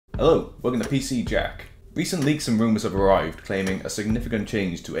Hello, welcome to PC Jack. Recent leaks and rumours have arrived claiming a significant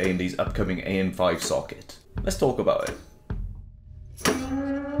change to AMD's upcoming AM5 socket. Let's talk about it.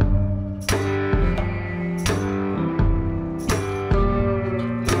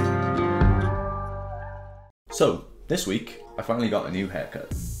 So, this week, I finally got a new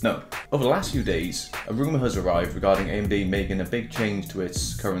haircut. No, over the last few days, a rumour has arrived regarding AMD making a big change to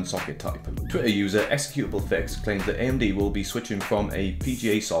its current socket type. Twitter user Executable Fix claims that AMD will be switching from a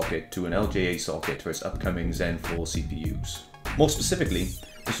PGA socket to an LGA socket for its upcoming Zen 4 CPUs. More specifically,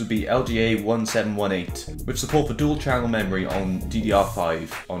 this would be LGA 1718, with support for dual channel memory on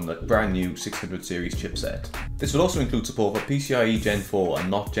DDR5 on the brand new 600 series chipset. This would also include support for PCIe Gen 4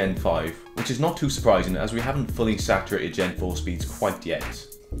 and not Gen 5, which is not too surprising as we haven't fully saturated Gen 4 speeds quite yet.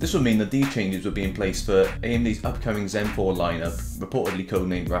 This would mean that these changes would be in place for AMD's upcoming Zen 4 lineup, reportedly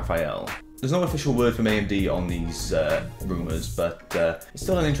codenamed Raphael. There's no official word from AMD on these rumours, but it's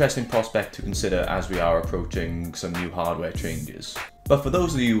still an interesting prospect to consider as we are approaching some new hardware changes. But for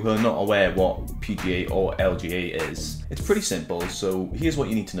those of you who are not aware what PGA or LGA is, it's pretty simple, so here's what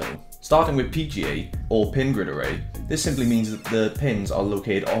you need to know. Starting with PGA, or pin grid array, this simply means that the pins are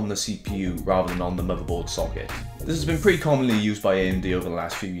located on the CPU rather than on the motherboard socket. This has been pretty commonly used by AMD over the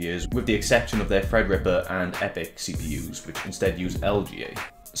last few years, with the exception of their Threadripper and EPYC CPUs, which instead use LGA.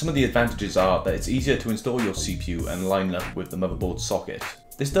 Some of the advantages are that it's easier to install your CPU and line up with the motherboard socket.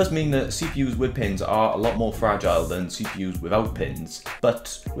 This does mean that CPUs with pins are a lot more fragile than CPUs without pins,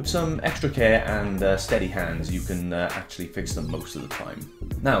 but with some extra care and steady hands you can actually fix them most of the time.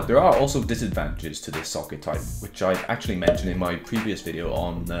 Now, there are also disadvantages to this socket type, which I've actually mentioned in my previous video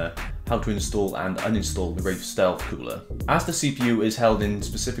on how to install and uninstall the Wraith Stealth cooler. As the CPU is held in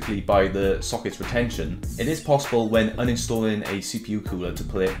specifically by the socket's retention, it is possible when uninstalling a CPU cooler to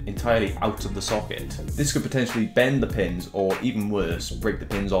pull it entirely out of the socket. This could potentially bend the pins or, even worse, break the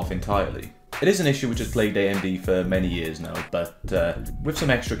pins off entirely. It is an issue which has plagued AMD for many years now, but with some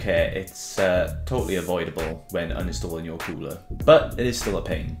extra care it's totally avoidable when uninstalling your cooler, but it is still a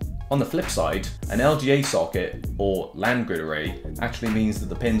pain. On the flip side, an LGA socket, or land grid array, actually means that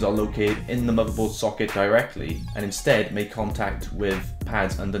the pins are located in the motherboard socket directly and instead make contact with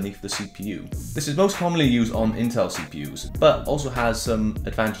pads underneath the CPU. This is most commonly used on Intel CPUs, but also has some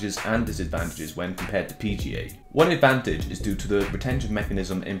advantages and disadvantages when compared to PGA. One advantage is due to the retention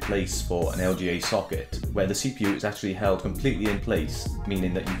mechanism in place for an LGA socket, where the CPU is actually held completely in place,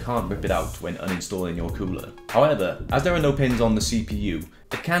 meaning that you can't rip it out when uninstalling your cooler. However, as there are no pins on the CPU,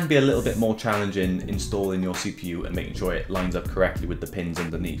 it can be a little bit more challenging installing your CPU and making sure it lines up correctly with the pins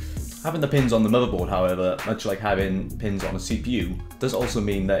underneath. Having the pins on the motherboard, however, much like having pins on a CPU, does also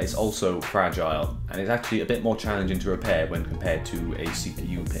mean that it's also fragile, and it's actually a bit more challenging to repair when compared to a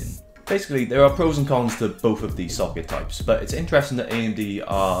CPU pin. Basically, there are pros and cons to both of these socket types, but it's interesting that AMD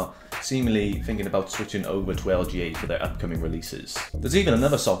are seemingly thinking about switching over to LGA for their upcoming releases. There's even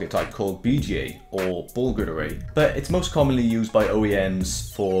another socket type called BGA, or ball grid array, but it's most commonly used by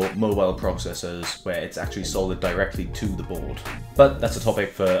OEMs for mobile processors where it's actually soldered directly to the board. But that's a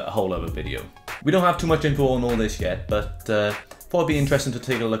topic for a whole other video. We don't have too much info on all this yet, but thought it'd be interesting to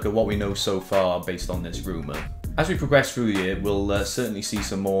take a look at what we know so far based on this rumour. As we progress through the year, we'll certainly see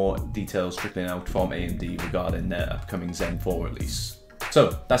some more details trickling out from AMD regarding their upcoming Zen 4 release.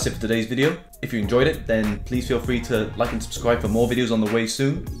 So, that's it for today's video. If you enjoyed it, then please feel free to like and subscribe for more videos on the way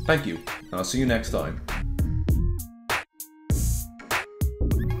soon. Thank you, and I'll see you next time.